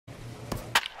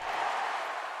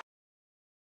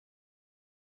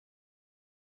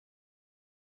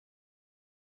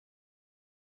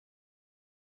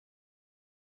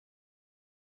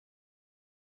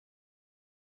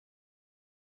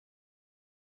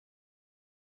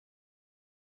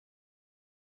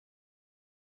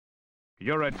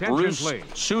Your attention, Bruce please.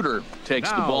 Sutter takes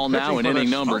the Now, ball now in pitching for the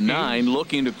inning number Smokies, 9,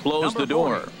 looking to close the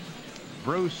door. 40,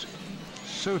 Bruce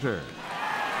Sutter.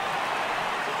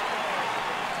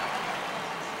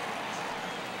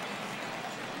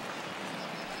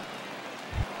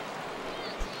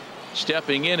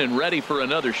 Stepping in and ready for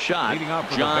another shot,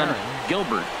 John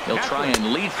Gilbert. He'll try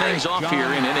and lead things off here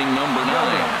in inning number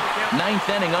 9. Ninth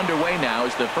inning underway now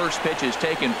as the first pitch is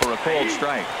taken for a cold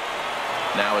strike.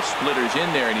 Now a splitter's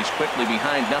in there and he's quickly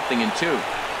behind 0-2.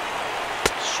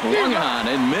 Swung on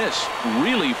and missed.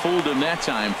 Really fooled him that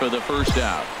time for the first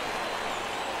out.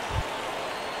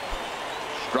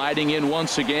 Striding in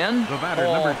once again, The batter,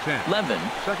 number 10, Levin.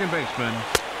 second baseman.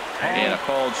 And a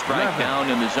called strike down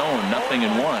in the zone, 0-1.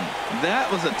 That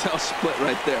was a tough split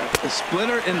right there. A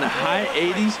splitter in the high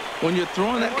 80s. When you're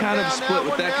throwing that kind of split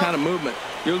with that kind of movement,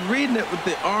 you're reading it with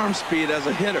the arm speed as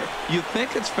a hitter. You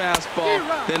think it's fastball,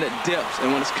 then it dips.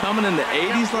 And when it's coming in the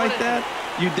 80s like that,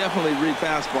 you definitely read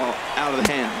fastball out of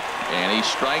the hand. And he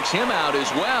strikes him out as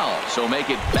well. So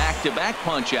make it back-to-back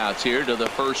punch-outs here to the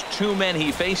first 2 men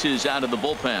he faces out of the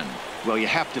bullpen. Well, you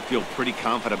have to feel pretty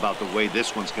confident about the way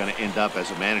this one's going to end up as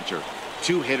a manager.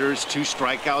 2 hitters, 2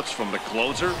 strikeouts from the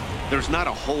closer. There's not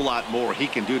a whole lot more he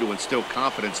can do to instill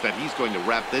confidence that he's going to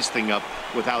wrap this thing up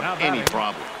without any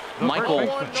problem. Michael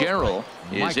Jarrell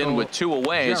is in with 2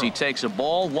 away as he takes a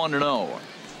ball, 1-0.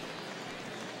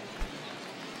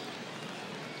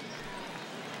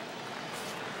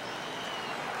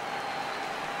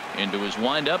 Into his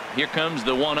windup. Here comes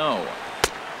the 1-0.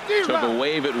 Took a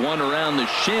wave at one around the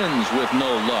shins with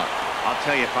no luck. I'll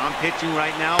tell you, if I'm pitching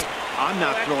right now, I'm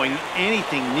not throwing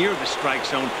anything near the strike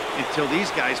zone until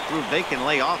these guys prove they can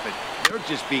lay off it. They're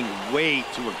just being way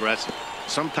too aggressive.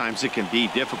 Sometimes it can be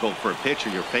difficult for a pitcher.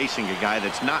 You're facing a guy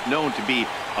that's not known to be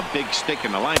a big stick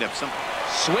in the lineup.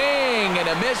 Swing and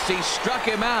a miss. He struck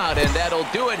him out, and that'll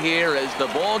do it here as the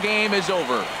ball game is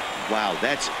over. Wow,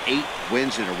 that's 8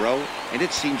 wins in a row, and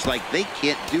it seems like they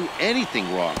can't do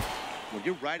anything wrong. When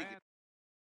you're riding it.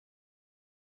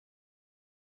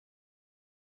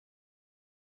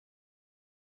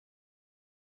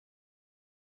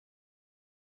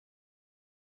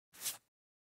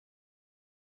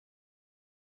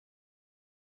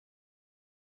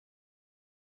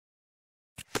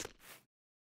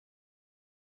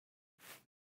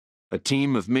 A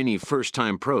team of many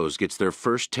first-time pros gets their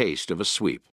first taste of a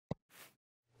sweep.